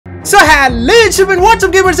So hello children, what's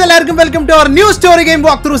up gamers? എല്ലാവർക്കും welcome to our new story game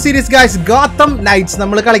walkthrough series guys. Gotham Knights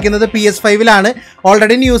നമ്മൾ കളിക്കുന്നത് PS5 ലാണ്.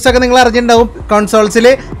 Already news ഒക്കെ നിങ്ങൾ അറിഞ്ഞിട്ടുണ്ടാവും. കൺസോൾസിൽ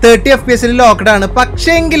 30 FPS ൽ ലോക്ക്ഡ് ആണ്.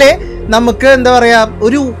 പക്ഷേങ്കിൽ നമുക്ക് എന്താ പറയാ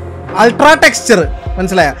ഒരു അൾട്രാ ടെക്സ്ചർ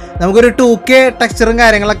മനസ്സിലായോ? നമുക്കൊരു 2K ടെക്സ്ചറും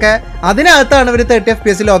കാര്യങ്ങളൊക്കെ അതിനകത്താണ് ഇവർ 30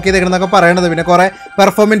 FPS ലോക്ക് ചെയ്തേക്കണമെന്നൊക്കെ പറയണത്. പിന്നെ കുറേ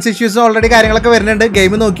പെർഫോമൻസ് ഇഷ്യൂസും ഓൾറെഡി കാര്യങ്ങളൊക്കെ വരുന്നുണ്ട്.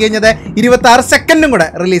 ഗെയിം നോക്കി കഴിഞ്ഞാൽ 26 സെക്കൻഡും കൂടെ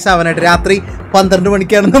റിലീസ് ആവാനായിട്ട് രാത്രി 12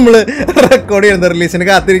 മണിക്കാണ് നമ്മൾ റെക്കോർഡ് ചെയ്യുന്നത്. റിലീസിന്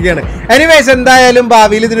കാത്തിരിക്കുകയാണ്. എനിവേസ് എന്തായാലും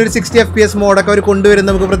ഭാവിയിൽ ഇതിനൊരു 60 FPS മോഡൊക്കെ അവർ കൊണ്ടുവരും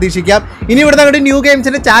നമുക്ക് പ്രതീക്ഷിക്കാം. ഇനി ഇവിടെ അങ്ങോട്ട് ന്യൂ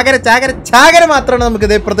ഗെയിംസിൻ്റെ ചാകര മാത്രമാണ് നമുക്ക്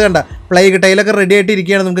ഇത് ഇപ്പുറത്ത് കണ്ട പ്ലേ കിട്ടയിലൊക്കെ റെഡി ആയിട്ട്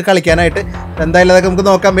ഇരിക്കുകയാണ് നമുക്ക് കളിക്കാനായിട്ട്. എന്തായാലും അതൊക്കെ നമുക്ക്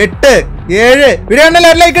നോക്കാം. 8, 7 വീഡിയോ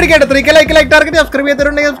ഉണ്ടല്ലോ like അടിക്കട്ടെ. 3K like target subscribe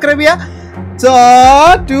ചെയ്തിട്ടുണ്ടെങ്കിൽ സബ്സ്ക്രൈബ് ചെയ്യാം.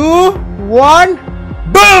 2, 1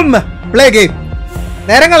 ബൂം പ്ലേ ഗെയിം.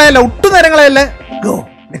 നേരങ്ങളല്ല ഒട്ടും നേരങ്ങളല്ല. Go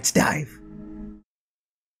let's dive.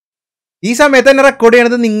 ഈ സമയത്ത് തന്നെ റെക്കോർഡ്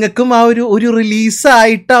ചെയ്യണത് നിങ്ങൾക്കും ആ ഒരു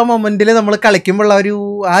റിലീസായിട്ട് ആ മൊമെന്റിൽ നമ്മൾ കളിക്കുമ്പോൾ ആ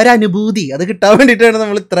ഒരു അനുഭൂതി അത് കിട്ടാൻ വേണ്ടിയിട്ടാണ്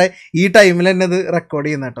നമ്മൾ ഇത്ര ഈ ടൈമിൽ തന്നെ അത് റെക്കോർഡ്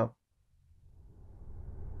ചെയ്യുന്നത് കേട്ടോ.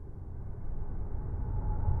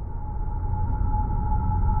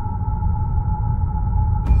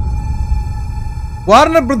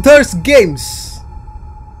 വാർണർ ബ്രദേഴ്സ് ഗെയിംസ്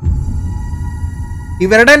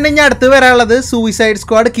ഇവരുടെ തന്നെ ഞാൻ അടുത്ത് വരാനുള്ളത് suicide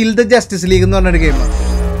squad kill the justice league എന്ന് പറഞ്ഞൊരു ഗെയിമാണ്.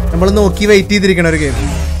 നമ്മൾ നോക്കി വെയിറ്റ് ചെയ്തിരിക്കണ ഒരു ഗെയിം.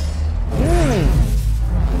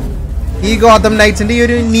 ഈ ഗോതം നൈറ്റ്സിന്റെ ഈ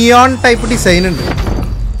ഒരു നിയോൺ ടൈപ്പ് ഡിസൈൻ ഉണ്ട്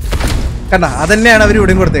കണ്ട, അതന്നെയാണ് അവർ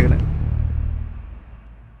ഇവിടെയും കൊടുത്തേക്കുന്നത്.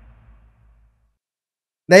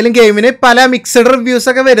 എന്തായാലും ഗെയിമിന് പല മിക്സഡ് റിവ്യൂസ്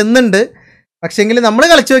ഒക്കെ വരുന്നുണ്ട്. പക്ഷെങ്കിൽ നമ്മൾ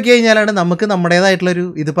കളിച്ചു നോക്കി കഴിഞ്ഞാലാണ് നമുക്ക് നമ്മുടേതായിട്ടുള്ളൊരു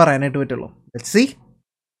ഇത് പറയാനായിട്ട് പറ്റുള്ളൂ. Let's see.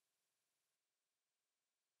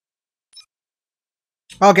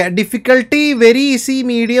 Okay, difficulty very easy,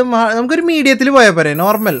 medium. നമുക്കൊരു മീഡിയത്തിൽ പോയാൽ പോരെ,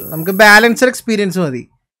 നോർമൽ. നമുക്ക് ബാലൻസ്ഡ് എക്സ്പീരിയൻസ് മതി.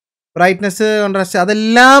 ബ്രൈറ്റ്നസ്, കോൺട്രാസ്റ്റ്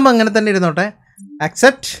അതെല്ലാം അങ്ങനെ തന്നെ ഇരുന്നോട്ടെ.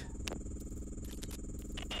 ആക്സെപ്റ്റ്.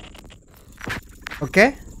 ഓക്കെ,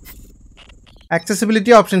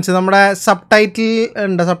 ആക്സസിബിലിറ്റി ഓപ്ഷൻസ് നമ്മുടെ സബ് ടൈറ്റിൽ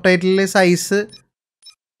ഉണ്ട്. സബ് ടൈറ്റിൽ സൈസ്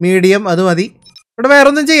മീഡിയം അത് മതി. ഇവിടെ വേറെ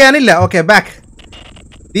ഒന്നും ചെയ്യാനില്ല. Okay, back.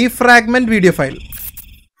 ഡീഫ്രാഗ്മെൻറ്റ് video file.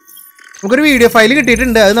 നമുക്കൊരു വീഡിയോ ഫയൽ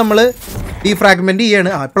കിട്ടിയിട്ടുണ്ട്. അത് നമ്മൾ ഡീഫ്രാഗ്മെൻറ്റ് ചെയ്യാണ്.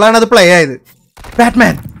 ഇപ്പോഴാണ് അത് പ്ലേ ആയത്.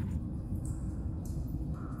 Batman.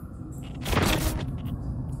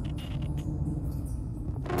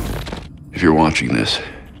 If you're watching this,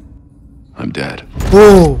 I'm dead.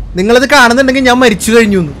 നിങ്ങളിത് കാണുന്നുണ്ടെങ്കിൽ ഞാൻ മരിച്ചു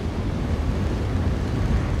കഴിഞ്ഞു.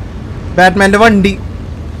 ബാറ്റ്മാന്റെ വണ്ടി.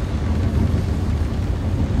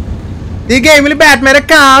 ഈ ഗെയിമിൽ ബാറ്റ്മാനെ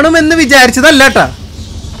കാണുമെന്ന് വിചാരിച്ചതല്ല കേട്ടാ.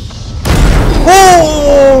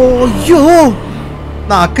 അയ്യോ,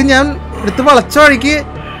 നാക്ക് ഞാൻ എടുത്ത് വളച്ച വഴിക്ക്.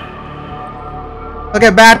 ഓക്കെ,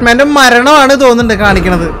 ബാറ്റ്മാന്റെ മരണമാണ് തോന്നുന്നുണ്ട്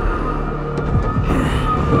കാണിക്കണത്.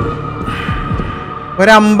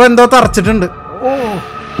 ഒരമ്പ എന്തോ തറച്ചിട്ടുണ്ട്.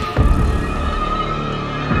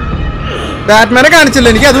 ബാറ്റ്മാനെ കാണിച്ചില്ല,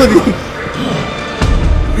 എനിക്ക് അത് മതി.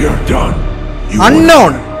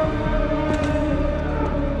 അൺനോൺ.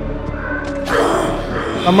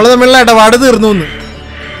 നമ്മൾ തമ്മിലുള്ള ഇടപാട് തീർന്നു.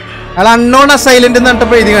 അയാൾ അൺനോൺ അസൈലന്റ് എന്ന്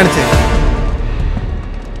പറഞ്ഞപ്പോ എഴുതി കാണിച്ചേ.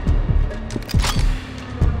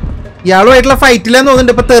 ഇയാളുമായിട്ടുള്ള ഫൈറ്റിലെന്ന്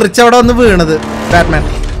തോന്നുന്നുണ്ട് ഇപ്പൊ തെറിച്ചവിടെ വന്ന് വീണത് Batman.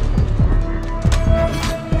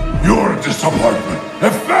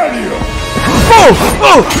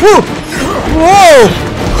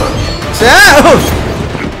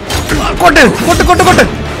 Kot Kot Kot Kot.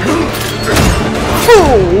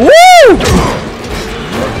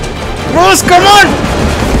 Rose, come on!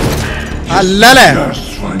 Allale.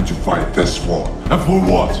 Trying to fight this war, and for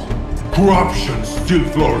what? Corruption still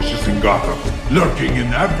flourishes in Gotham, lurking in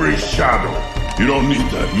every shadow. You don't need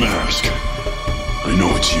that mask. I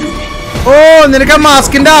know it's you. നിനക്ക് ആ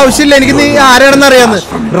മാസ്കിന്റെ ആവശ്യമില്ല. എനിക്ക് നീ ആരാണെന്ന് അറിയാന്ന്.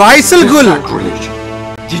 റൈസൽ Gul.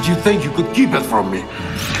 Did you think you could keep it from me?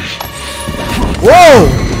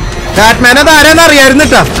 Batman അത് ആരാന്ന്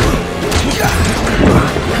അറിയായിരുന്നിട്ടാ.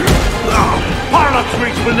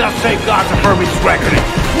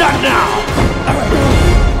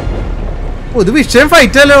 ഇത് വിഷയം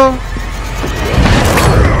ഫൈറ്റല്ലോ.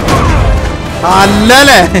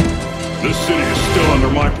 അല്ലല്ലേ,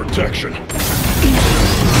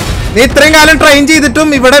 നീ ഇത്രയും കാലം ട്രെയിൻ ചെയ്തിട്ടും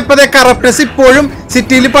ഇവിടെ ഇപ്പൊ കറപ്റ്റ്നസ് ഇപ്പോഴും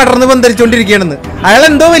സിറ്റിയിൽ പടർന്ന് പന്തരിച്ചോണ്ടിരിക്കുകയാണെന്ന്. അയാൾ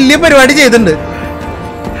എന്തോ വലിയ പരിപാടി ചെയ്തിട്ടുണ്ട്.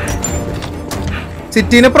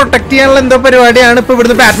 സിറ്റീനെ പ്രൊട്ടക്ട് ചെയ്യാനുള്ള എന്തോ പരിപാടിയാണ് ഇപ്പൊ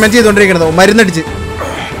ഇവിടുന്ന് ബാറ്റ്മാൻ ചെയ്തോണ്ടിരിക്കുന്നത്. മരുന്നടിച്ച്.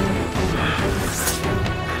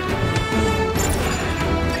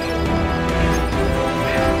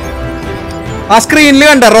 ആ സ്ക്രീനിൽ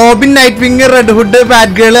കണ്ട Robin, night wing, red hood,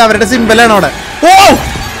 bat girl അവരുടെ സിംബലാണ് അവിടെ.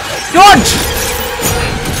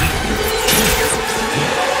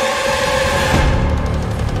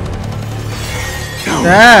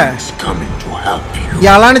 Coming to help you.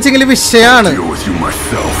 ഇയാളാണെച്ചെങ്കിൽ വിഷയാണ്. Deal with you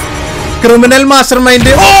myself. Criminal master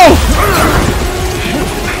mind. ഓ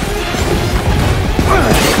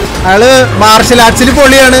അയാള് മാർഷൽ ആർട്സിൽ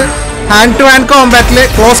പൊളിയാണ്. Hand to hand കോമ്പാറ്റില്,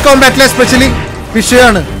 close കോമ്പാറ്റില് especially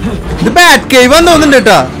വിഷയമാണ്. ഇത് ബാറ്റ് കേവ് എന്ന് തോന്നുന്നുണ്ട്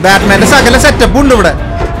കേട്ടോ. ബാറ്റ്മാന്റെ സകല സെറ്റപ്പും ഉണ്ട് ഇവിടെ.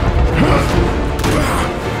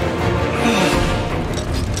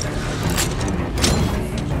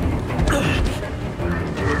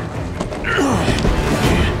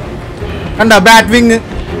 കണ്ടോ ബാറ്റ് വിങ്?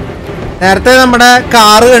 നേരത്തെ നമ്മുടെ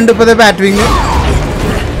കാറ് കണ്ടു, ഇപ്പോ ബാറ്റ് വിങ്.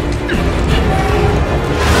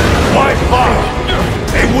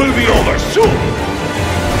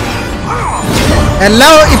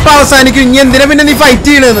 എല്ലാം ഇപ്പൊ അവസാനിക്കും. ഇനി എന്തിനാ പിന്നെ നീ ഫൈറ്റ്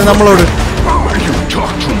ചെയ്യണെന്ന് നമ്മളോട്?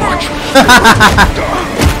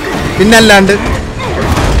 പിന്നല്ലാണ്ട്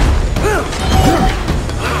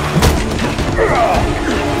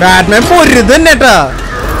ബാറ്റ്മാൻ പൊരുത് തന്നെ കേട്ടാ.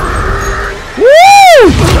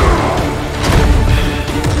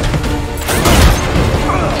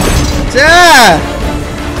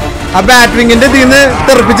 ആ ബാറ്റ് വിങ്ങിന്റെ തീന്ന്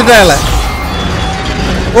തെറിപ്പിച്ചിട്ടയാളെ.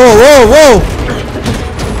 ഓ ഓ ഓ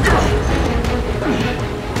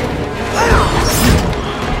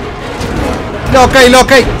ലോക്കായി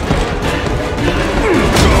ലോക്കായി.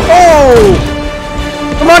 ഓ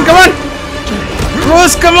come on come on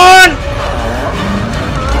cruise come on.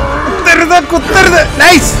 കുത്തരുത് കുത്തരുത്.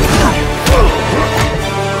 Nice.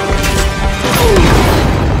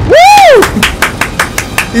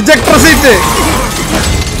 Ejector seat.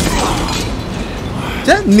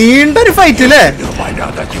 നീണ്ടൊരു fight അല്ലേ?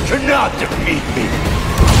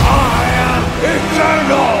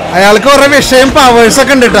 അയാൾക്ക് കുറെ വിഷയം പവേഴ്സ്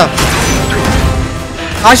ഒക്കെ ഉണ്ട് കേട്ടോ.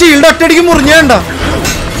 ആ ഷീൽഡ് ഒറ്റയടിക്ക് മുറിഞ്ഞുണ്ടോ?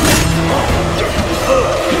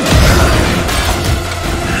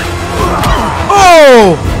 ഓ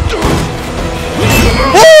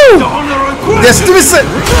ജസ്റ്റ് മിസ്.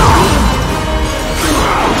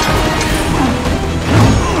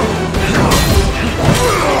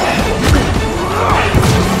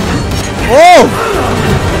 ഓ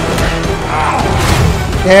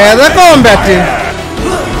ഏതാ Kombat?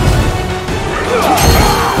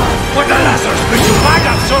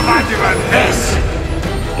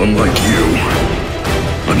 Unlike you,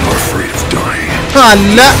 I'm not afraid of dying.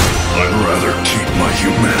 അല്ല, I'd rather keep my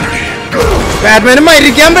humanity. ബാറ്റ്മാന്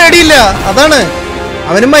മരിക്കാൻ പേടിയില്ല, അതാണ്.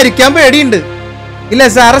 അവന് മരിക്കാൻ പേടിയുണ്ട്. ഇല്ല,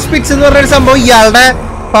 സാറസ് പിക്സ് എന്ന് പറഞ്ഞൊരു സംഭവം ഇയാളുടെ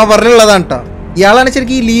പവറിലുള്ളതാണ് കേട്ടോ. ഇയാളാണ്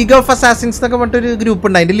ശരിക്കും ഈ ലീഗ് ഓഫ് അസാസിൻസ് എന്നൊക്കെ പറഞ്ഞിട്ടൊരു ഗ്രൂപ്പ്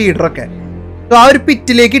ഉണ്ട്, അതിന്റെ ലീഡറൊക്കെ. ആ ഒരു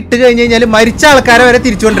പിറ്റിലേക്ക് ഇട്ട് കഴിഞ്ഞ് കഴിഞ്ഞാൽ മരിച്ച ആൾക്കാരെ വരെ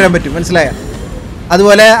തിരിച്ചു കൊണ്ടുവരാൻ പറ്റും, മനസ്സിലായ?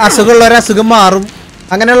 അതുപോലെ അസുഖമുള്ളവരെ അസുഖം മാറും.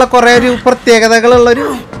 അങ്ങനെയുള്ള കുറെ ഒരു പ്രത്യേകതകളുള്ളൊരു,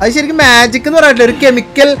 അത് ശരിക്കും മാജിക് എന്ന് പറയാറില്ല, ഒരു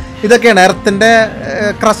കെമിക്കൽ ഇതൊക്കെയാണ്. എർത്തിന്റെ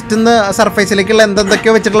ക്രസ്റ്റ് നിന്ന് സർഫേസിലേക്കുള്ള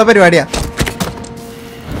എന്തൊക്കെയോ വെച്ചിട്ടുള്ള പരിപാടിയാ.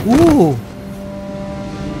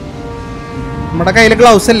 നമ്മുടെ കയ്യിൽ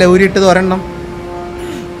ഗ്ലൗസ് അല്ലേ ഊരിയിട്ടത് ഒരെണ്ണം.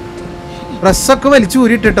 ഡ്രസ്സൊക്കെ വലിച്ചു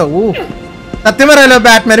ഊരിയിട്ടോ. സത്യം പറയാലോ,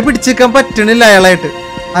 ബാറ്റ്മാന് പിടിച്ചിരിക്കാൻ പറ്റണില്ല അയാളായിട്ട്.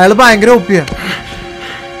 അയാൾ ഭയങ്കര ഒപ്പിയാ.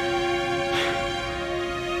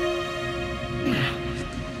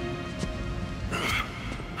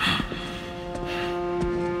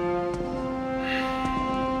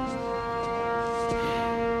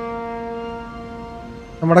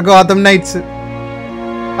 നമ്മുടെ ഗോതം നൈറ്റ്സ്,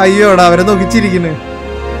 അയ്യോടാ അവരെ നോക്കിച്ചിരിക്കുന്നു.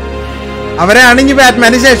 അവരാണ് ഇനി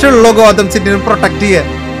ബാറ്റ്മാന് ശേഷം ഉള്ളൂ ഗോതം സിറ്റിനെ പ്രൊട്ടക്ട് ചെയ്യാൻ.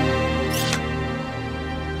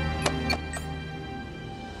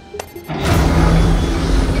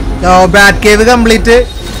 ബാറ്റ് കേവ് കംപ്ലീറ്റ്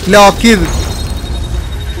ലോക്ക് ചെയ്ത്.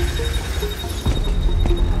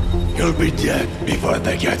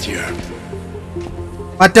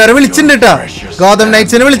 മറ്റവരെ വിളിച്ചിട്ടുണ്ട് കേട്ടോ, ഗോതം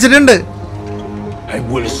നൈറ്റ്സിനെ വിളിച്ചിട്ടുണ്ട്.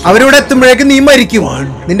 അവരിവിടെ എത്തുമ്പോഴേക്കും നീ മരിക്കും.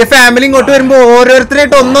 നിന്റെ ഫാമിലി ഇങ്ങോട്ട് വരുമ്പോ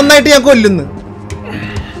ഓരോരുത്തരായിട്ട് ഒന്നൊന്നായിട്ട് ഞാൻ കൊല്ലുന്നു.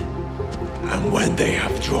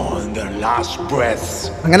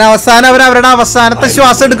 അങ്ങനെ അവസാനം അവർ അവരുടെ അവസാനത്തെ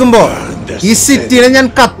ശ്വാസം എടുക്കുമ്പോ ഈ സിറ്റിനെ ഞാൻ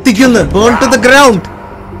കത്തിക്കുന്നു. Burn to the ground.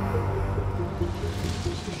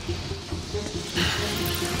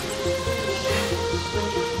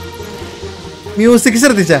 Music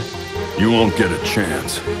ശ്രദ്ധിച്ച?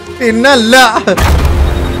 പിന്നല്ല.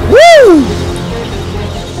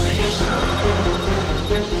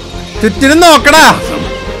 ചുറ്റിനും നോക്കടാ.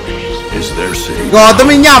 ഗോതം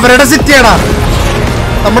ഇനി അവരുടെ സിറ്റിയാടാ,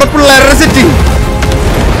 നമ്മുടെ പിള്ളേരുടെ സിറ്റി.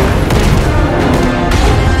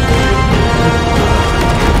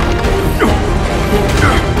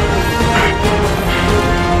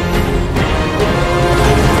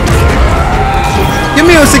 ഈ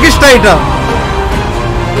മ്യൂസിക് ഇഷ്ടായിട്ടോ.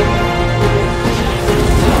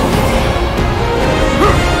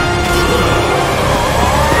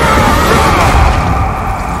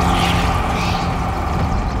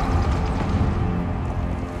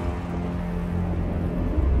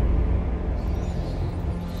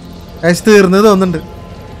 തീർന്നു തോന്നുന്നുണ്ട്.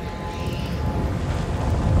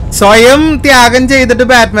 സ്വയം ത്യാഗം ചെയ്തിട്ട്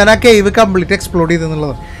ബാറ്റ്മാൻ ആ cave complete explode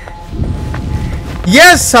ചെയ്തെന്നുള്ളത്.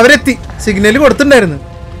 Yes, അവരെത്തി. Signal കൊടുത്തിട്ടുണ്ടായിരുന്നു,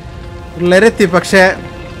 പിള്ളേരെത്തി. പക്ഷെ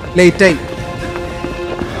ലേറ്റായി.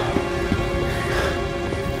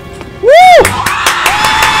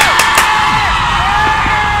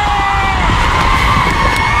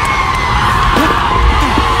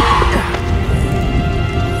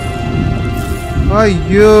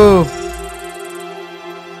 അയ്യോ,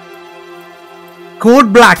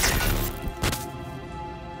 കോഡ് ബ്ലാക്ക്.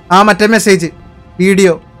 ആ മറ്റേ message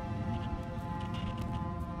video.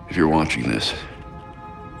 If you're watching this,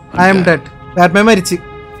 I am dead. Batman മരിച്ചു.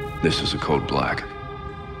 This is a code black.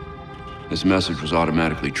 This message was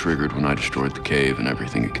automatically triggered when I destroyed the cave and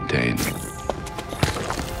everything it contained.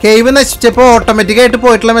 Cave നശിച്ചപ്പോൾ automatic ആയിട്ട്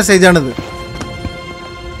പോയിട്ടുള്ള message ആണിത്.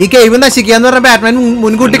 ഈ cave നശിക്കാന്ന് പറഞ്ഞ Batman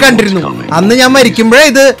മുൻകൂട്ടി കണ്ടിരുന്നു. അന്ന് ഞാൻ മരിക്കുമ്പോഴേ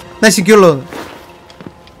ഇത് നശിക്കുള്ളൂ.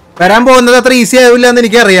 വരാൻ പോകുന്നത് അത്ര ഈസി ആവില്ല എന്ന്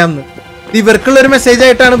എനിക്ക് അറിയാമെന്ന്. ഇവർക്കുള്ളൊരു മെസ്സേജ്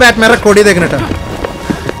ആയിട്ടാണ് ബാറ്റ്മാൻ റെക്കോർഡ് ചെയ്തേക്കുന്നത് കേട്ടോ.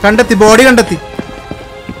 കണ്ടെത്തി, ബോഡി കണ്ടെത്തി.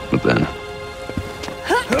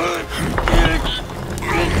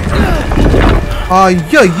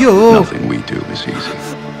 അയ്യോ,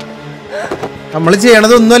 നമ്മൾ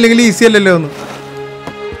ചെയ്യണതൊന്നും അല്ലെങ്കിൽ ഈസി അല്ലല്ലോ ഒന്ന്.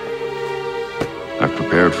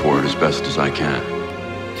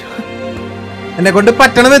 എന്നെ കൊണ്ട്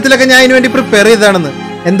പറ്റണ വിധത്തിലൊക്കെ ഞാൻ ഇതിനു വേണ്ടി പ്രിപ്പയർ ചെയ്തതാണെന്ന്.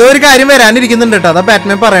 എന്തോ ഒരു കാര്യം വരാനിരിക്കുന്നുണ്ട് കേട്ടോ, അതാ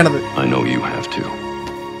ബാറ്റ്മാൻ പറയണത്.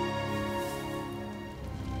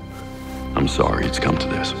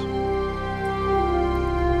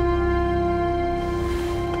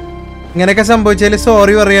 ഇങ്ങനെയൊക്കെ സംഭവിച്ചാല്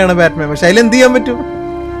സോറി പറയാണ് ബാറ്റ്മാൻ. പക്ഷെ അതിൽ എന്ത് ചെയ്യാൻ പറ്റും?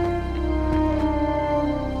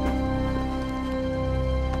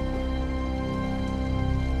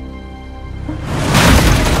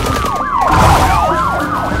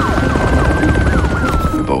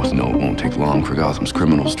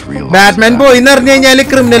 ബാറ്റ്മാൻ പോയിന്ന് അറിഞ്ഞു കഴിഞ്ഞാല്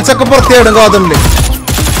ക്രിമിനൽസ് ഒക്കെ പുറത്തേടും ഗോതമില്.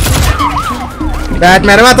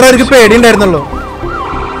 ബാറ്റ്മാനെ മാത്രമേ അവർക്ക് പേടി ഉണ്ടായിരുന്നുള്ളൂ.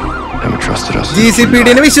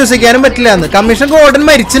 GCPDനെ വിശ്വസിക്കാനും പറ്റില്ല എന്ന്. Commission Gordon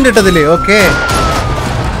മരിച്ചിട്ടുണ്ടതില്. ഓക്കെ,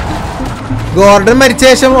 ഗോർഡൻ മരിച്ച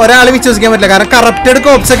ശേഷം ഒരാളെ വിശ്വസിക്കാൻ പറ്റില്ല. കാരണം കറപ്റ്റഡ്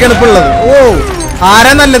കോപ്സ് ഒക്കെയാണ് ഇപ്പൊ ഉള്ളത്. ഓ,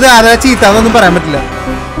 ആരാ നല്ലത് ആരാ ചീത്താന്നൊന്നും പറയാൻ പറ്റില്ല.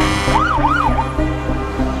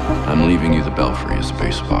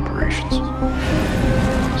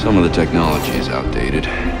 Some of the technology is outdated,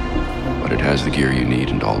 but it has the gear you need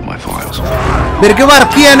and all of my files. ഇവർക്ക്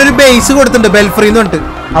വർക്ക് ചെയ്യാൻ ഒരു ബേസ് കൊടുത്തിട്ടുണ്ട്, ബെൽഫ്രീ എന്ന് പറഞ്ഞിട്ട്.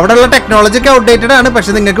 അവിടെയുള്ള ടെക്നോളജി ഒക്കെ ഔട്ട്ഡേറ്റഡ് ആണ്.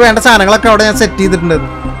 പക്ഷെ നിങ്ങൾക്ക് വേണ്ട സാധനങ്ങളൊക്കെ അവിടെ ഞാൻ സെറ്റ്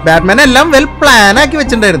ചെയ്തിട്ടുണ്ടായിരുന്നു. ബാറ്റ്മാൻ എല്ലാം വെൽ പ്ലാൻ ആക്കി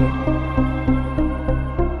വെച്ചിട്ടുണ്ടായിരുന്നു.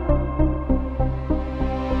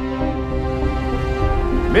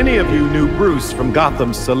 Many of you knew Bruce from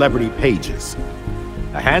Gotham's celebrity pages.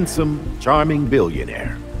 A handsome, charming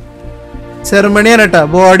billionaire. സെറമണിയാണ് കേട്ടോ,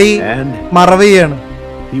 ബോഡി മറവ് ചെയ്യാണ്.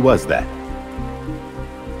 He was that.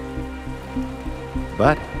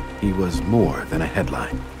 But he was more than a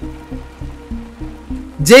headline.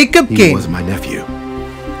 Jacob Kane. He was my nephew.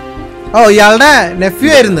 Oh, ഇയാളുടെ nephew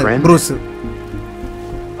ആയിരുന്നു Bruce.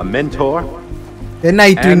 A mentor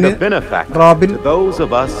and a benefactor to those of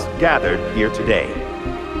us gathered here today.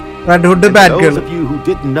 Red Hood bad girl. Those of you who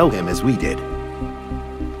didn't know him as we did,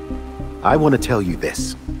 I want to tell you this.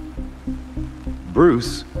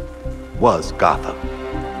 Bruce was Gotham.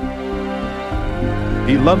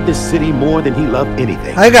 He loved this city more than he loved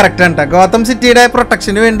anything. അത് correct ആണ്. Gotham സിറ്റിയുടെ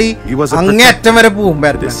പ്രൊട്ടക്ഷന് വേണ്ടി അങ്ങേയറ്റം വരെ പോകും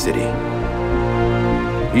this city.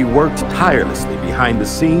 He worked tirelessly behind the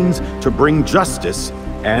scenes to bring justice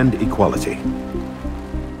and equality.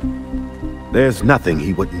 There's nothing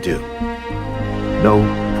he wouldn't do. No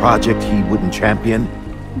project he wouldn't champion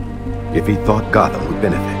if he thought Gotham would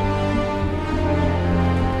benefit.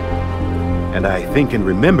 And I think in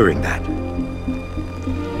remembering that,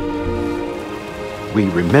 we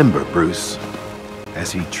remember Bruce as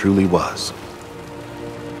he truly was.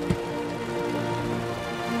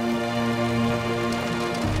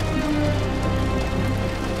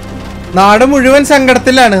 നാട് മുഴുവൻ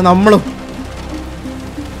സങ്കടത്തിലാണ്, നമ്മളും.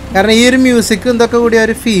 കാരണം ഈ ഒരു music എന്തൊക്കെ കൂടി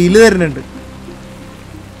ഒരു feel തരുന്നുണ്ട്.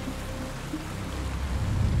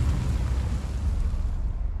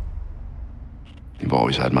 You've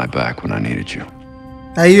always had my back when I needed you.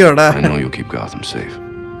 അയ്യോടാ, I know you'll keep Gotham safe.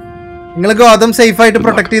 നിങ്ങൾ ഗോതം സേഫ് ആയിട്ട്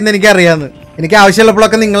പ്രൊട്ടക്ട് ചെയ്യുന്ന എനിക്ക് അറിയാന്ന്. എനിക്ക്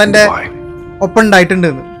ആവശ്യമുള്ളപ്പോഴൊക്കെ നിങ്ങൾ എന്റെ ഒപ്പം ഉണ്ടായിട്ടുണ്ട്.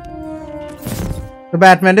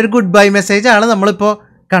 ബാറ്റ്മാന്റെ ഒരു ഗുഡ് ബൈ മെസ്സേജ് ആണ് നമ്മളിപ്പോ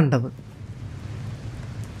കണ്ടത്.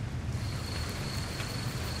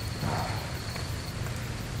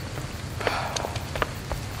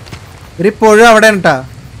 ഇവരിപ്പോഴും അവിടെ ഉണ്ടാ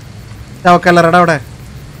ചവക്കല്ലറയുടെ അവിടെ.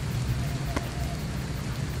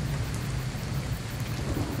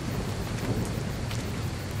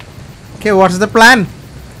 Okay, what's the plan?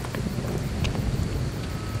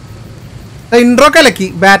 Intro കലക്കി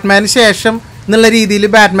ബാറ്റ്മാന് ശേഷം എന്നുള്ള രീതിയിൽ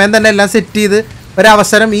ബാറ്റ്മാൻ തന്നെ എല്ലാം സെറ്റ് ചെയ്ത്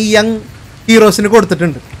ഒരവസരം ഈ യങ് ഹീറോസിന്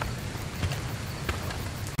കൊടുത്തിട്ടുണ്ട്.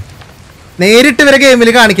 നേരിട്ട് ഇവരെ ഗെയിമിൽ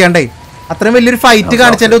കാണിക്കാണ്ടേ അത്രയും വലിയൊരു ഫൈറ്റ്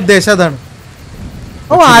കാണിച്ചതിന്റെ ഉദ്ദേശം അതാണ്.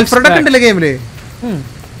 ഓ ആൽഫ്രഡ് ഒക്കെ ഉണ്ടല്ലേ ഗെയിമില്.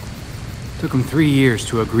 Took him 3 years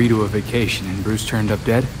to agree to a vacation and Bruce turned up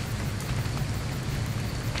dead.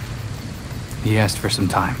 He asked for some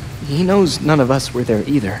time. He knows none of us were there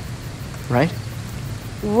either, right?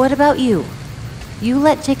 What about you? You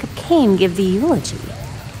let Jacob Kane give the eulogy.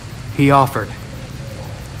 He offered.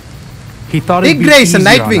 He thought Big it'd be Grayson,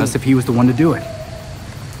 easier on Nightwing. us if he was the one to do it.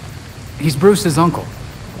 He's Bruce's uncle.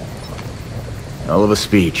 Hell of a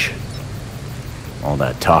speech. All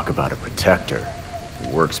that talk about a protector who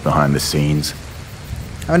works behind the scenes.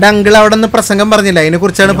 അവന്റെ uncle അവിടെ നിന്ന് പ്രസംഗം പറഞ്ഞില്ല, അതിനെ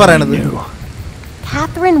കുറിച്ചാണ് പറയണത്.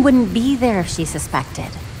 Catherine wouldn't be there if she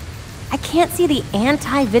suspected. I can't see the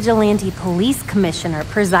anti-vigilante police commissioner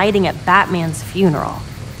presiding at Batman's funeral.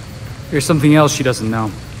 There's something else she doesn't know.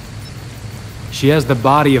 She has the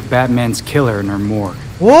body of Batman's killer in her morgue.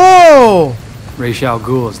 Whoa! Ra's al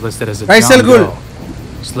Ghul is listed as a Ra's al John Ghul. Doe,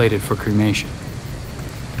 slated for cremation.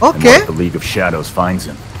 Okay. And once the League of Shadows finds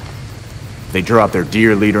him, if they drop their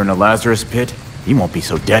dear leader in a Lazarus pit, he won't be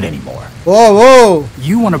so dead anymore. Whoa, whoa.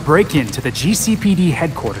 You want to break into the GCPD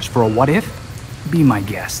headquarters for a what if? Be my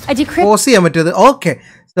guest. I decrypt. Pose ചെയ്യാൻ പറ്റുന്നത് okay.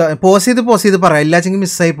 Pose ചെയ്ത് പറയാം, എല്ലാച്ചെങ്കിൽ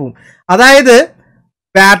മിസ്സായി പോവും. അതായത്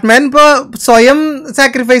Batman ഇപ്പോൾ സ്വയം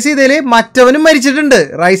sacrifice ചെയ്തതിൽ മറ്റവനും മരിച്ചിട്ടുണ്ട്,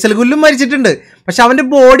 റൈസൽ ഗുല്ലും മരിച്ചിട്ടുണ്ട്. പക്ഷെ അവന്റെ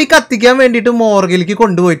ബോഡി കത്തിക്കാൻ വേണ്ടിയിട്ട് മോർഗിലേക്ക്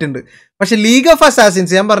കൊണ്ടുപോയിട്ടുണ്ട്. പക്ഷെ ലീഗ് ഓഫ്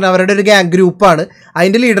അസാസിൻസ് ഞാൻ പറഞ്ഞ അവരുടെ ഒരു ഗ്യാങ് ഗ്രൂപ്പാണ്,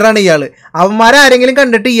 അതിന്റെ ലീഡറാണ് ഇയാൾ. അവന്മാരാരെങ്കിലും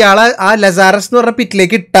കണ്ടിട്ട് ഇയാളെ ആ ലസാറസ് എന്ന് പറഞ്ഞ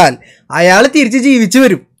പിറ്റിലേക്ക് ഇട്ടാൽ അയാൾ തിരിച്ച് ജീവിച്ചു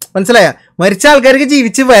വരും. മനസ്സിലായ? മരിച്ച ആൾക്കാർക്ക്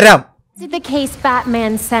ജീവിച്ച് വരാം. Did the case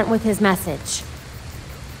Batman sent with his message?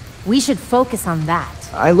 We should focus on that.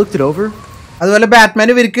 I looked it over. അതുപോലെ ബാറ്റ്മാൻ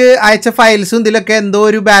ഇവർക്ക് അയച്ച ഫയൽസും ഇതിലൊക്കെ എന്തോ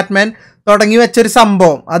ഒരു ബാറ്റ്മാൻ തുടങ്ങി വെച്ചൊരു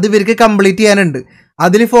സംഭവം അത് ഇവർക്ക് കംപ്ലീറ്റ് ചെയ്യാനുണ്ട്.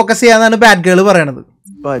 അതിൽ ഫോക്കസ് ചെയ്യാന്നാണ് ബാറ്റ് ഗേൾ പറയണത്.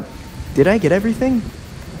 But did I get everything?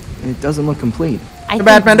 It doesn't look complete.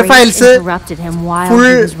 ബാറ്റ്മാന്റെ files full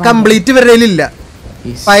complete ഇവരുടെ ഇല്ല.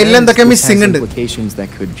 He ഫയലിൽ says എന്തൊക്കെ this മിസ്സിംഗ് has ഉണ്ട്. implications that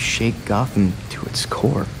could shake Gotham to its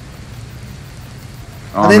core.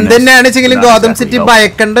 അതെന്തെന്നെയാണ് വെച്ചെങ്കിലും Gotham city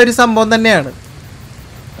ഭയക്കേണ്ട ഒരു സംഭവം തന്നെയാണ്.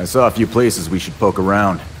 I saw a few places we should poke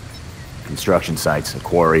around. Construction sites, a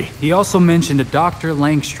quarry. He also mentioned a Dr.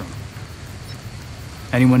 Langstrom.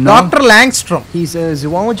 Anyone know? Dr. Langstrom. He's a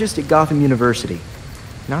zoologist at Gotham University.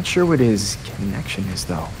 Not sure what his connection is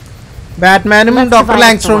though. ബാറ്റ്മാനും doctor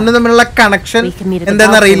ലാങ്സ്ട്രോമിനും തമ്മിലുള്ള connection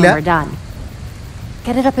എന്താണെന്നറിയില്ല.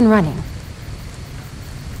 Get it up and running.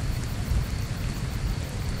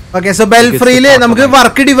 Okay, so ബെൽഫ്രിയിൽ നമുക്ക്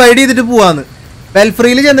work divide ചെയ്തിട്ട് പോവാന്ന്.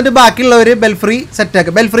 ബെൽഫ്രിയിൽ ചെന്നിട്ട് ബാക്കിയുള്ളവർ ബെൽഫ്രി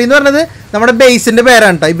സെറ്റാക്കുക. ബെൽഫ്രി എന്ന് പറഞ്ഞത് നമ്മുടെ ബേസിന്റെ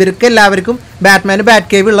പേരാണ് കേട്ടോ. ഇവർക്ക് എല്ലാവർക്കും ബാറ്റ്മാന് ബാറ്റ്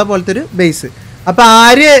കേവ് ഉള്ള പോലത്തെ ഒരു ബേസ്. അപ്പോൾ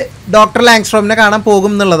ആര് ഡോക്ടർ ലാങ്സ്ട്രോമിനെ കാണാൻ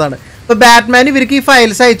പോകും എന്നുള്ളതാണ്. അപ്പോൾ ബാറ്റ്മാൻ ഇവർക്ക് ഈ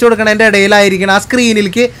ഫയൽസ് അയച്ചു കൊടുക്കണതിൻ്റെ ഇടയിലായിരിക്കണം ആ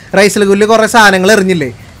സ്ക്രീനിലേക്ക് റൈസൽ ഗുല്ല് കുറേ സാധനങ്ങൾ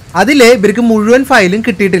എറിഞ്ഞില്ലേ, അതിൽ ഇവർക്ക് മുഴുവൻ ഫയലും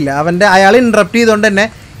കിട്ടിയിട്ടില്ല. അയാൾ ഇൻട്രപ്റ്റ് ചെയ്തുകൊണ്ട് തന്നെ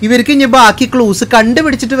ഇവർക്ക് ഇനി ബാക്കി ക്ലൂസ്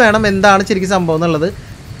കണ്ടുപിടിച്ചിട്ട് വേണം എന്താണ് ശരിക്കും സംഭവം എന്നുള്ളത്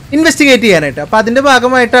ഇൻവെസ്റ്റിഗേറ്റ് ചെയ്യാനായിട്ട്. അപ്പോൾ അതിൻ്റെ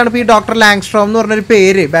ഭാഗമായിട്ടാണ് ഇപ്പോൾ ഈ ഡോക്ടർ ലാങ്സ്ട്രോം എന്ന് പറഞ്ഞൊരു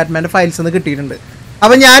പേര് ബാറ്റ്മാൻ്റെ ഫയൽസ് നിന്ന് കിട്ടിയിട്ടുണ്ട്.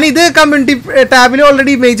 അപ്പോൾ ഞാനിത് കമ്മ്യൂണിറ്റി ടാബിൽ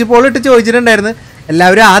ഓൾറെഡി ഇമേജ് പോൾ ഇട്ട് ചോദിച്ചിട്ടുണ്ടായിരുന്നു.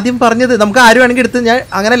 എല്ലാവരും ആദ്യം പറഞ്ഞത് നമുക്ക് ആരും വേണമെങ്കിൽ എടുത്ത് ഞാൻ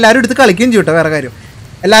അങ്ങനെ എല്ലാവരും എടുത്ത് കളിക്കുകയും ചെയ്യട്ടെ. വേറെ കാര്യം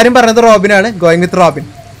എല്ലാവരും പറഞ്ഞത് റോബിനാണ്, ഗോയിങ് വിത്ത് റോബിൻ.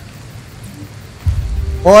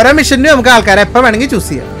 ഓരോ മിഷനും നമുക്ക് ആൾക്കാരെ എപ്പോൾ വേണമെങ്കിൽ ചൂസ്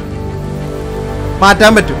ചെയ്യാം,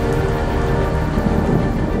 മാറ്റാൻ പറ്റും.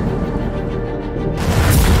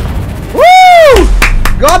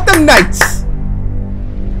 Gotham Knights.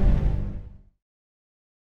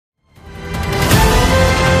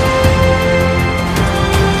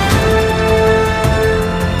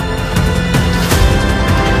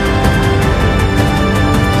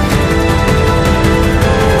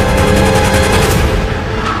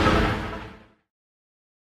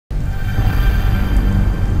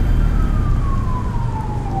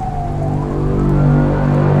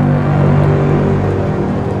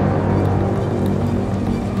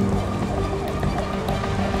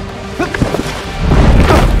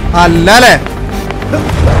 അല്ലേ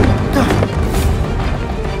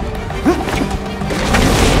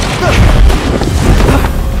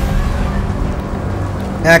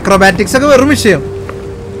ആക്രോബാറ്റിക്സ് ഒക്കെ വെറും വിഷയം.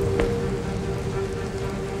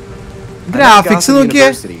 ഗ്രാഫിക്സ് നോക്കിയേ.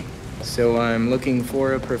 So I'm looking for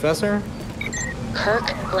a professor? Kirk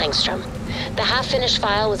Langstrom. The half-finished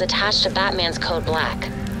file was attached to Batman's Code Black.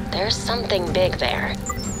 There's something big there.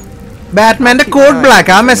 ബാറ്റ്മാന്റെ code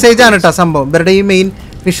black ആ മെസ്സേജ് ആണ് കേട്ടോ സംഭവം, ഇവരുടെ ഈ മെയിൻ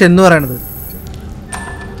മിഷൻ എന്ന് പറയുന്നത്.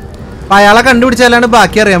 അയാളെ കണ്ടുപിടിച്ചാലാണ്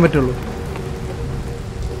ബാക്കി അറിയാൻ പറ്റുള്ളൂ.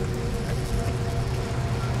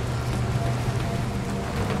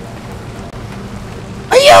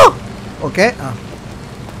 Okay.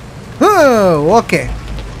 Okay.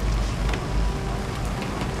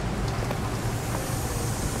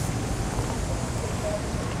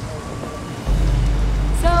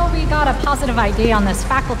 So we got a positive ID on this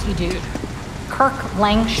faculty dude, Kirk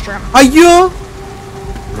Langstrom. Ayyo!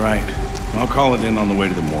 Right. I'll call it in on the way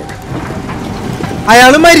to the morgue.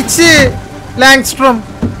 അയാള് മരിച്ച് ലാങ്സ്ട്രോം.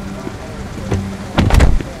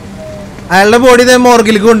 അയാളുടെ ബോഡി ഇതേ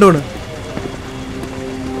മോർഗിലേക്ക് കൊണ്ടുപോണ്.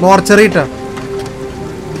 മോർച്ചറി ഇട്ടാ.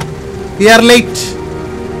 We are late.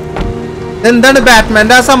 എന്താണ്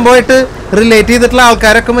ബാറ്റ്മാന്റെ ആ സംഭവമായിട്ട് relate ചെയ്തിട്ടുള്ള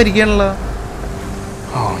ആൾക്കാരൊക്കെ മരിക്കാനുള്ള?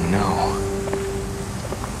 Oh no.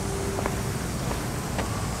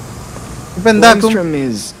 ഇപ്പൊ എന്താക്കും? Langstrom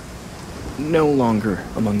is no longer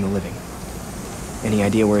among the living. Any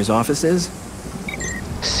idea where his office is?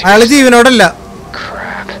 അയാള് ജീവനോടല്ല.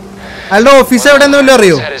 അയാളുടെ ഓഫീസ് എവിടെയെന്നല്ലോ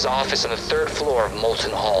അറിയോ? His office on the 3rd floor of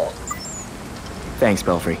Molten Hall. Thanks,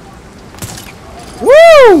 Belfry.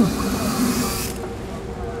 Woo!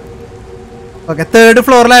 Okay, 3rd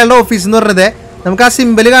ഫ്ലോറിൽ അയാളുടെ ഓഫീസ് എന്ന് പറഞ്ഞത് നമുക്ക് ആ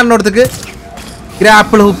സിംബൽ കാണുന്നിടത്തേക്ക്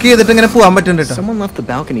ഗ്രാപ്പിൾ ഹുക്ക് ചെയ്തിട്ട് ഇങ്ങനെ പോകാൻ പറ്റുന്നുണ്ട്. Someone left the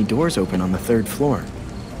balcony doors open on the 3rd floor.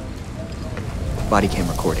 Body cam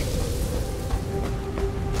recording.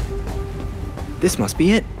 This must be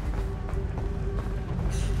it.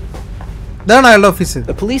 ഇതാണ് അയാളുടെ office.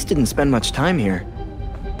 The police didn't spend much time here.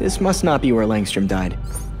 This must not be where Langstrom died.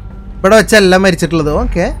 ഇവിടെ വെച്ചല്ല മരിച്ചിട്ടുള്ളത്.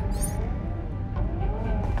 Okay.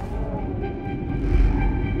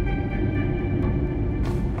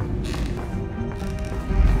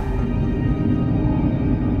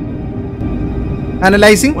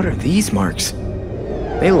 Analyzing. What are these marks?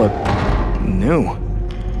 They look new.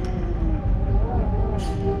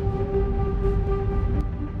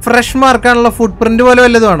 Fresh മാർക്കാണുള്ള foot print പോലെ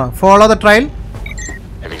വല്ലതുമാണോ? Follow the trial.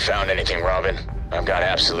 Have you found anything, Robin? I've got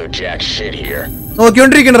absolute jack shit here.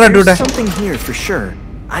 നോക്കിക്കൊണ്ടിരിക്കുന്നു റെഡ്ഡൂടെ. There's something here for sure.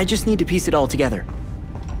 I just need to piece it all together.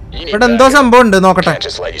 ഇവിടെ എന്തോ സംഭവം ഉണ്ട് നോക്കട്ടെ. Can't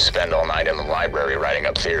just let you spend all night in the library writing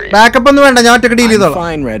up theories. Backup ഒന്നും വേണ്ട, ഞാൻ ഒറ്റയ്ക്ക് deal ചെയ്തോളാം.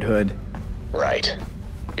 Fine, Red Hood. Right.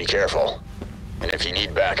 Be careful. And if you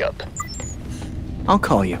need backup, I'll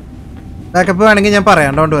call you. Backup വേണമെങ്കിൽ ഞാൻ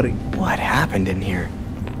പറയാം. Don't worry. What happened in here?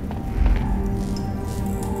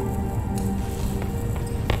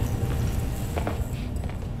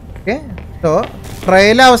 Okay. So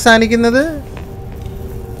trial അവസാനിക്കുന്നത്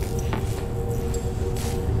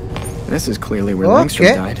This is clearly where Langstrom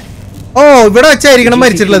died. ഓ ഇവിടെ വെച്ചായിരിക്കണം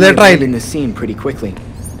മരിച്ചിട്ടുള്ളത് trial. In the scene pretty quickly.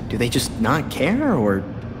 Do they just not care or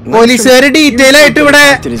പോലീസുകാർ detail ആയിട്ട് ഇവിടെ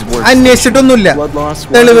അന്വേഷിച്ചിട്ടൊന്നുമില്ല,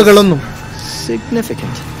 തെളിവുകളൊന്നും.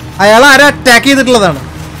 significant? അയാൾ ആരെ അറ്റാക്ക് ചെയ്തിട്ടുള്ളതാണ്.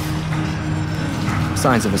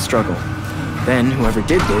 Signs of a struggle. Then whoever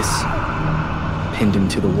did this pinned him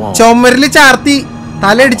to the wall. ചുമരിൽ ചാർത്തി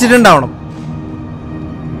തലയിടിച്ചിട്ടുണ്ടാവണം.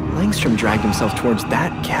 Langstrom dragged himself towards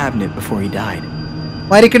that cabinet before he died.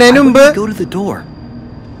 മരിക്കണേന് മുമ്പ് Go to the door.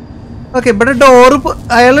 Okay ഇവിടെ ഡോറ്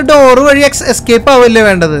അയാള് ഡോറ് വഴി escape ആവല്ലേ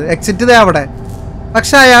വേണ്ടത്, exit ഇതേ അവിടെ.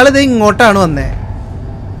 പക്ഷെ അയാൾ ഇത് ഇങ്ങോട്ടാണ് വന്നേ.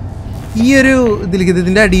 ഈ ഒരു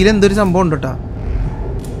ഇതിന്റെ അടിയിൽ എന്തൊരു സംഭവം ഉണ്ട് കേട്ടോ.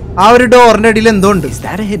 ആ ഒരു ഡോറിന്റെ അടിയിൽ എന്തോ ഉണ്ട്.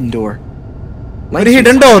 ഒരു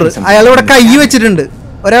ഹിഡൻ ഡോർ. അയാൾ ഇവിടെ കൈ വെച്ചിട്ടുണ്ട്.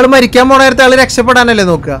 ഒരാൾ മരിക്കാൻ പോണ നേരത്തെ ആള് രക്ഷപ്പെടാനല്ലേ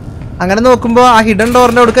നോക്കുക. അങ്ങനെ നോക്കുമ്പോ ആ ഹിഡൻ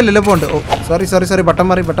ഡോറിന്റെ അടുക്കല്ലല്ലോ പോണ്ട്. ഓ സോറി ബട്ടൺ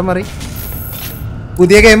മാറി.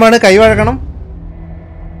 പുതിയ ഗെയിമാണ്, കൈ വഴക്കണം.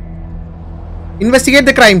 Investigate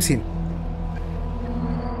the crime scene.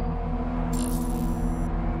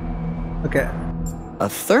 Okay. A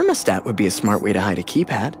thermostat would be a smart way to hide a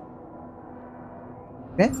keypad.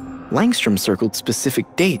 Okay. Langstrom circled specific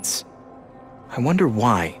dates. I wonder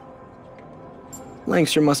why.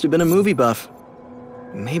 Langstrom must have been a movie buff.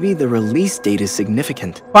 Maybe the release date is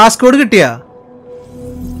significant. Passcode കിട്ടിയാ?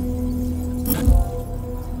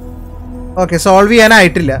 Okay, solve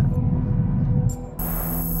ചെയ്യാനായിട്ടില്ല.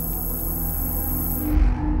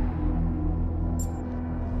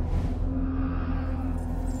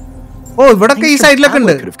 ഓ ഇവിടൊക്കെ ഈ സൈഡിലൊക്കെ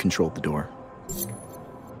ഉണ്ട്. Could have controlled the door.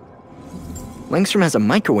 Langstrom has a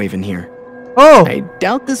microwave in here. Oh. I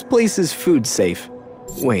doubt this place is food safe.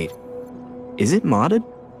 Wait. Is it modded?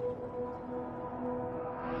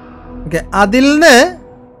 Okay, അതിൽ നിന്ന്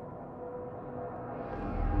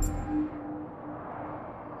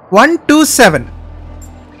 127.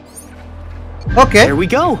 Okay. There we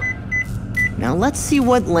go. Now let's see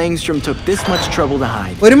what Langstrom took this much trouble to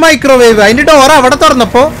hide. ഒരു microwave. അതിന്റെ door അവിടെ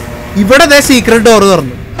തുറന്നപ്പോ ഇവിടെ secret door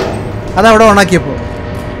തുറന്നു. അതവിടെ ഓണാക്കിയപ്പോ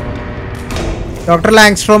doctor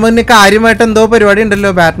ലാങ്സ്ട്രോമിന് കാര്യമായിട്ട് എന്തോ പരിപാടി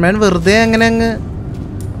ഉണ്ടല്ലോ. ബാറ്റ്മാൻ വെറുതെ അങ്ങനെ അങ്ങ്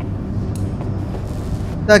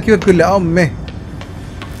ഇതാക്കി വെക്കില്ല. അമ്മേ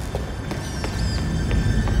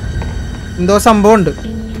എന്തോ സംഭവം ഉണ്ട്.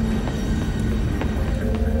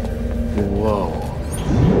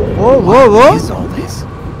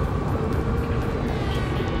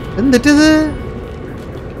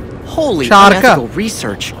 Holy unethical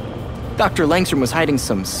research. Dr. Langstrom was hiding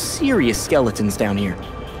some serious skeletons down here.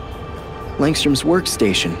 Langstrom's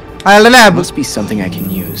workstation. Must be something I can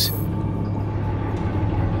use.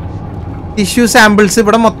 Tissue samples.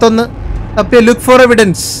 Look for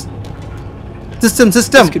evidence. System. This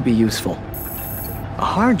could be useful. A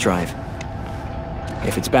hard drive.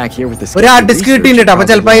 If it's back here with the hard disk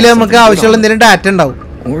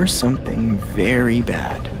or something very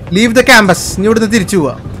bad. Leave the campus.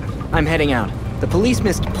 I'm heading out. The police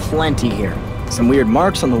missed plenty here. Some weird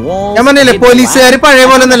marks on the walls. Police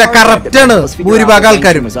corrupt.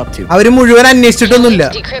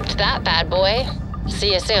 Decrypt that bad boy.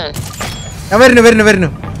 See you soon.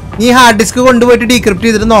 You hard disk decrypt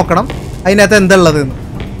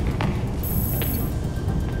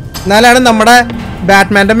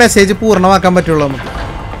Batman's message പൂർണ്ണമാക്കാൻ പറ്റുള്ളൂ നമുക്ക്.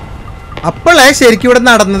 അപ്പോഴേ ശരിക്കും ഇവിടെ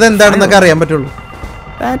നടന്നത് എന്താണെന്നൊക്കെ അറിയാൻ പറ്റുള്ളൂ.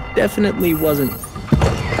 That definitely wasn't.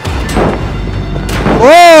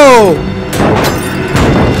 Oh!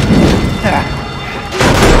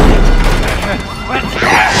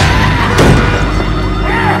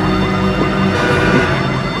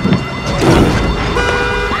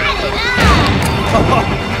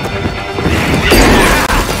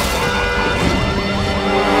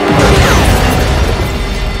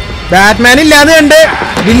 Batman ഇല്ലാതെ ഉണ്ട്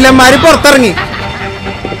വില്ലന്മാര് പുറത്തിറങ്ങി.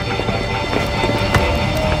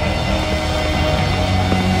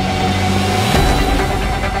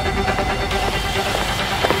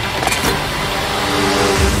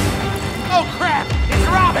 Oh crap! It's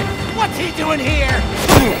Robin. What's he doing here?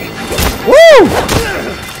 Woo!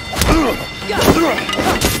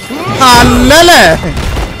 Hallele!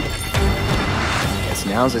 Guess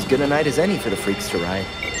now's as good a night as any for the freaks to ride.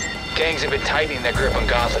 Gangs have been tightening their grip on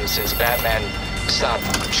Gotham since Batman stopped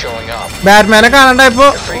showing up. Batman കാണണ്ടപ്പോ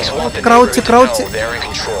crouch. They're in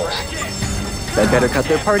control. They better cut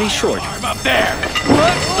their party short. I'm up there.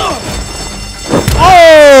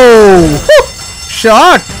 Oh!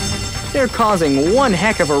 Shot. They're causing one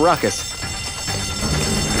heck of a ruckus.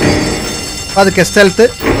 അതൊക്കെ stealth.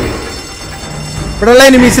 ഇവിടെയുള്ള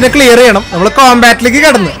enemies-നെ clear ചെയ്യണം. നമ്മൾ combat-ലേക്ക്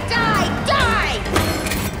കടന്നു.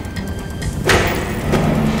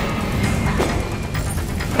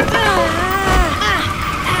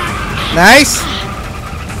 Nice.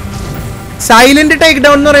 Silent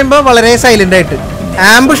takedown എന്ന് പറയുമ്പോൾ വളരെ silent ആയിട്ട്.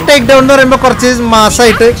 Ambush takedown എന്ന് പറയുമ്പോൾ കുറച്ച്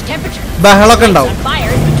മാസായിട്ട് ബഹളൊക്കെ ഉണ്ടാവും.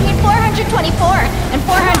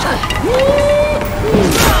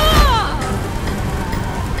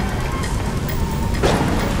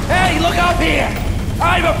 Hey, look up here.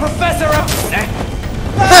 I'm a professor of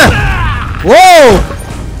Whoa!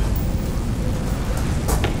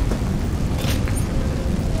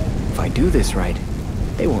 If I do this right,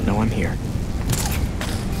 they won't know I'm here.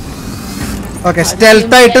 Okay,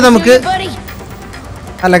 stealth ആയിട്ട് നമുക്ക്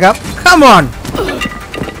അലകാം. Come on.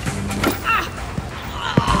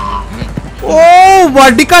 Oh,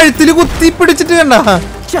 വടി കഴുത്തിൽ കുത്തി പിടിച്ചിട്ട് കണ്ട.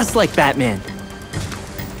 Just like Batman.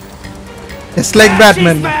 Just like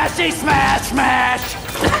Batman. Smash.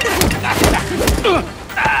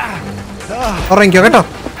 ഉറങ്ങിക്കോ കേട്ടോ.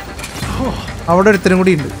 അവിടെ ഒരുത്തരും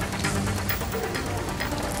കൂടി ഉണ്ട്.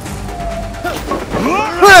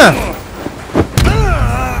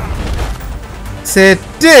 Set.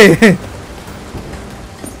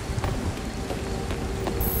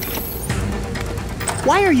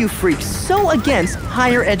 Why are you freaks so against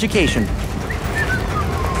higher education?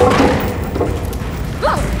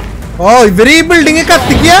 Oh, ഇവര് ഈ ബിൽഡിംഗ്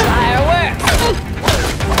കത്തിക്കുക.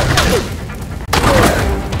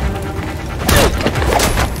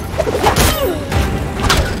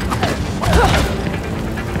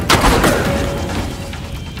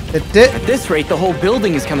 At this rate, the whole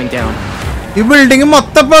building is coming down. ഈ ബിൽഡിംഗ്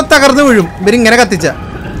മൊത്തം തകർന്നു വീഴും ഇവരിങ്ങനെ കത്തിച്ച.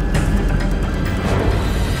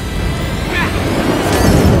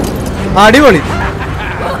 അടിപൊളി.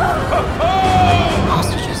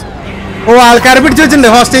 ഓ, ആൾക്കാരെ പിടിച്ചു വെച്ചിട്ടുണ്ട്.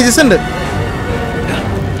 ഹോസ്റ്റേജസ് ഉണ്ട്.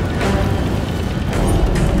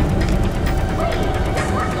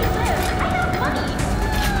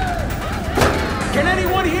 Can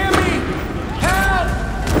anyone hear me? Help!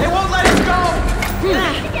 They won't let us go.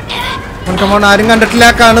 ആരും കണ്ടിട്ടില്ല.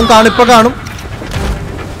 കാണിപ്പോ കാണും.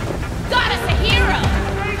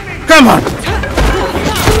 Come on.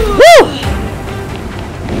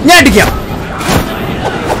 ഞാൻ അടിക്കാം.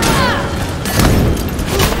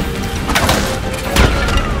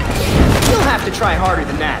 You'll have to try harder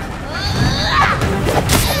than that.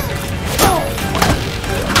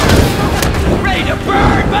 Ready to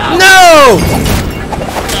burn, Mal! No!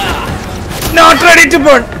 Not ready to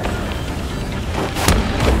burn.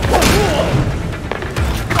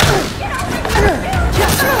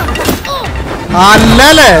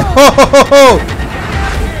 അല്ലല്ലേ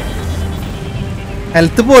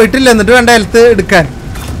ഹെൽത്ത് പോയിട്ടില്ല എന്നിട്ട് വേണ്ട ഹെൽത്ത് എടുക്കാൻ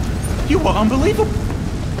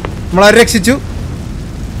നമ്മളവരെ രക്ഷിച്ചു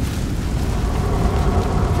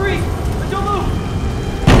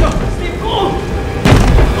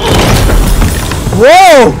ഓ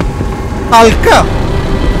അൽക്ക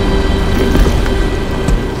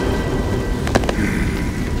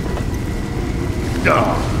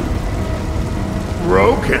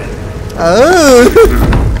Broken.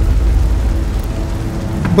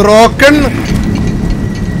 Broken.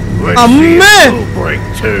 അമ്മേ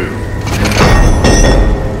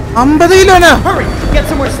 50 കിലോനാ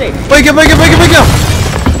പോയിക്കോ പോയിക്കോ പോയിക്കോ പോയിക്കോ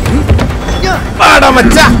പാടാ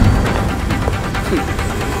മച്ച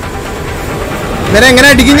ഇവരെ എങ്ങനെ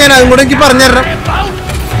അടിക്കും ഞാൻ അതും കൂടെ എനിക്ക് പറഞ്ഞുതരണം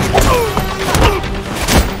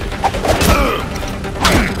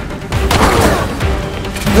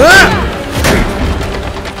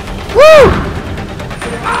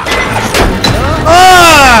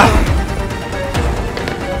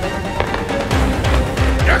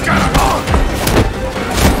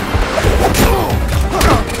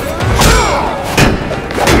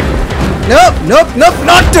Nope, nope, nope,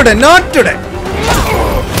 not today, not today.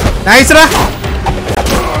 Nice, ra.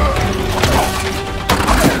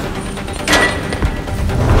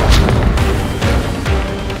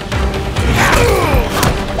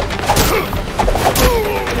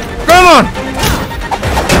 Come on.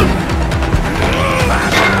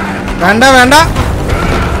 Vanda, vanda.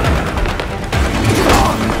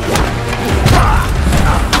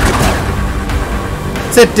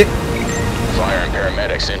 Set it. Fire and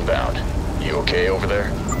paramedics inbound. You okay over there?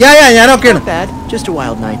 Yeah, okay. Not bad. Just a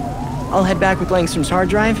wild night. I'll head back with Langstrom's hard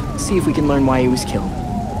drive, see if we can learn why he was killed.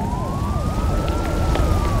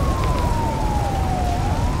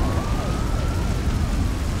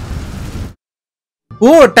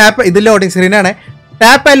 Oh, tap this loading screen ആണ്.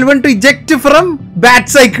 Tap L1 to eject from bat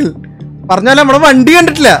cycle. പറഞ്ഞാൽ നമ്മുടെ വണ്ടി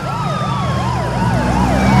കണ്ടിട്ടില്ല.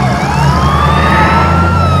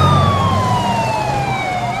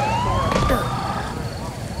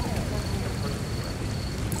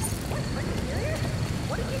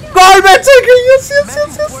 Bat cycle, yes.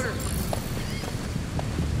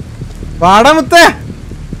 വാടാ മുത്തേ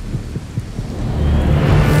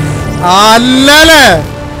അല്ലല്ലേ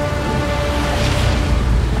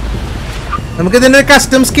നമുക്ക് ഇതിന്റെ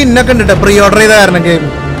കസ്റ്റം സ്കിന്നൊക്കെ ഉണ്ട് പ്രീ ഓർഡർ ചെയ്ത കാരണം ഗെയിം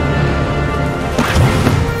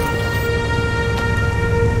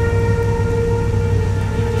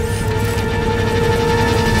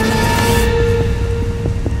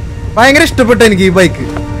ഭയങ്കര ഇഷ്ടപ്പെട്ടു എനിക്ക് ഈ ബൈക്ക്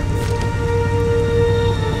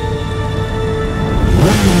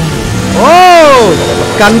ഓ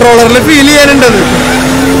കൺട്രോളറിൽ ഫീൽ ചെയ്യാനുണ്ടത്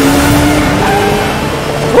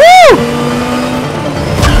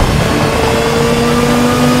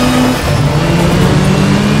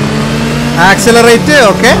ആക്സിലറേറ്റ്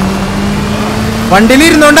ഓക്കെ വണ്ടിയിൽ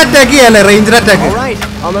ഇരുന്നോണ്ട് attack ചെയ്യാല്ലേ ranger attack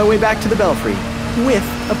On my way back to the belfry with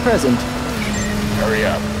a present. Hurry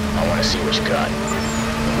up. I want to see what you got.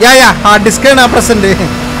 Yeah, hard disk ആണ് ആ present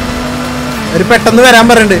ഒരു പെട്ടെന്ന് വരാൻ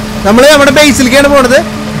പറയുന്നുണ്ട് നമ്മൾ നമ്മുടെ ബേസിലേക്കാണ് പോണത്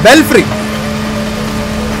ബെൽഫ്രി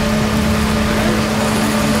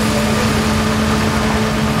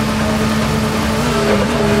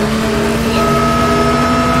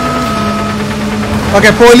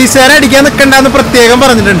ഓക്കെ പോലീസുകാരെ അടിക്കാൻ നിൽക്കണ്ടെന്ന് പ്രത്യേകം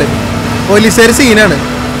പറഞ്ഞിട്ടുണ്ട് പോലീസുകാർ സീനാണ്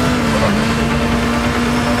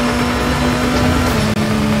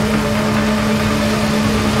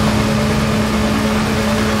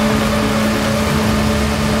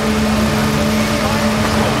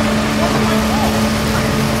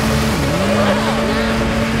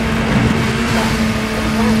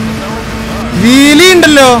വീലി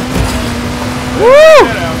ഉണ്ടല്ലോ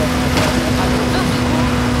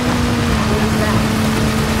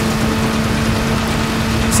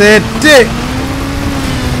സെറ്റ്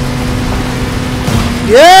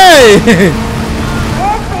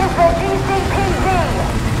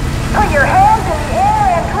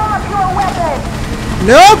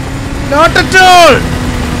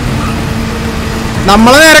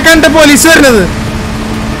നമ്മളെ നേരെ കണ്ട പോലീസ് വരുന്നത്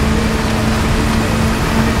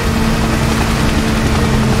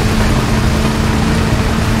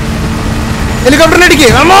ഹെലികോപ്റ്ററിന് അടിക്കേ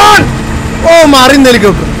ഓ മാറി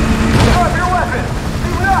ഹെലികോപ്റ്റർ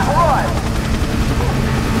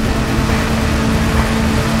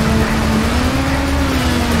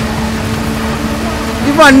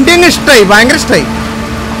ഈ വണ്ടി അങ്ങ് ഇഷ്ടായി ഭയങ്കര ഇഷ്ടായി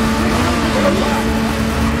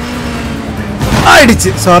അടിച്ച്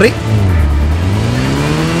സോറി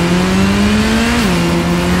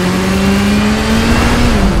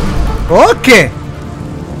ഓക്കെ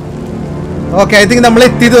ഐ തിങ്ക് നമ്മൾ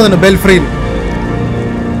എത്തി തോന്നുന്നു ബെൽഫ്രിയിൽ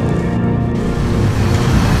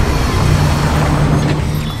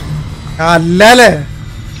അല്ലല്ലേ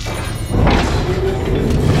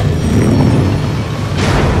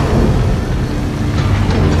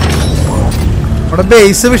അവിടെ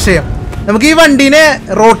ബേസ് വിഷയം. നമുക്ക് ഈ വണ്ടീനെ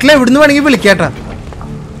റോട്ടിൽ എവിടുന്ന് വേണമെങ്കിൽ വിളിക്കാട്ടാ.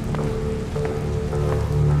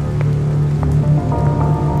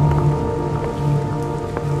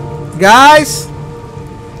 ഗായ്സ്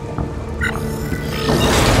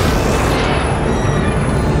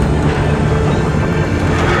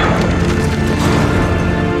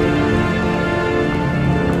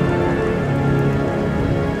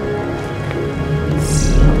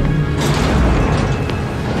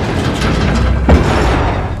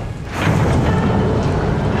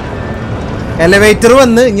എലവേറ്റർ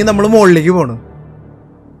വന്ന് ഇനി നമ്മൾ മുകളിലേക്ക് പോണു.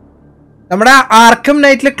 നമ്മുടെ ആർക്കം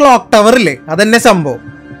നൈറ്റിലെ ക്ലോക്ക് ടവർ ഇല്ലേ, അതന്നെ സംഭവം.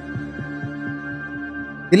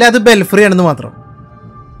 ഇല്ല, അത് ബെൽഫ്രീ ആണെന്ന് മാത്രം.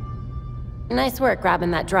 Nice work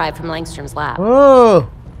grabbing that drive from Langstrom's lab. Oh.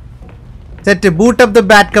 Set to boot up the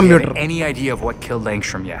bat computer. Any idea of what killed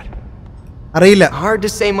Langstrom yet? അറിയില്ല. Hard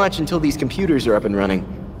to say much until these computers are up and running.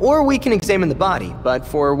 Or we can examine the body, but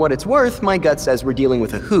for what it's worth, my gut says we're dealing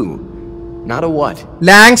with a who, not a what.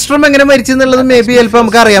 ലാങ്സ്ട്രോം എങ്ങനെ മരിച്ചെന്നുള്ളത് maybe ചിലപ്പോൾ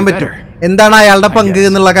നമുക്ക് അറിയാൻ പറ്റും. എന്താണ് അയാളുടെ പങ്ക്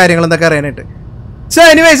എന്നുള്ള കാര്യങ്ങൾ എന്തൊക്കെ അറിയാനായിട്ട്. സോ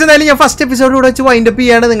എനിവേസ് എന്തായാലും ഞാൻ ഫസ്റ്റ് എപ്പിസോഡ് കൂടെ വെച്ച് വൈൻഡ് അപ്പ്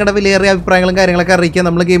ചെയ്യാണ്. നിങ്ങളുടെ വിലയേറിയ അഭിപ്രായങ്ങളും കാര്യങ്ങളൊക്കെ അറിയിക്കുക.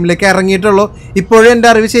 നമ്മൾ ഗെയിമിലേക്ക് ഇറങ്ങിയിട്ടുള്ളൂ. ഇപ്പോഴും എൻ്റെ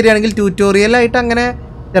അറിവ് ശരിയാണെങ്കിൽ ട്യൂട്ടോറിയലായിട്ട് അങ്ങനെ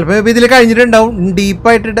ചിലപ്പോൾ മേബി ഇതിൽ കഴിഞ്ഞിട്ടുണ്ടാവും.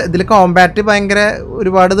 ഡീപ്പായിട്ട് ഇതിൽ കോമ്പാറ്റ് ഭയങ്കര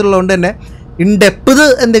ഒരുപാട് ഇതുള്ളതുകൊണ്ട് തന്നെ ഇൻഡെപ്ത്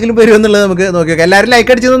എന്തെങ്കിലും വരുമോ എന്നുള്ളത് നമുക്ക് നോക്കി നോക്കാം. എല്ലാവരും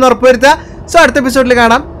ലൈക്ക് അടിച്ചതെന്ന് ഉറപ്പ് വരുത്തുക. സോ അടുത്ത എപ്പിസോഡിൽ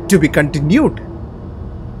കാണാം. To B continued.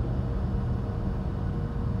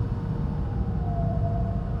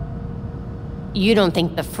 You don't think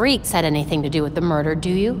the freaks had anything to do with the murder,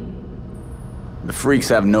 do you? The freaks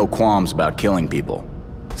have no qualms about killing people.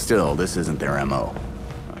 Still, this isn't their MO.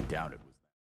 I doubt it.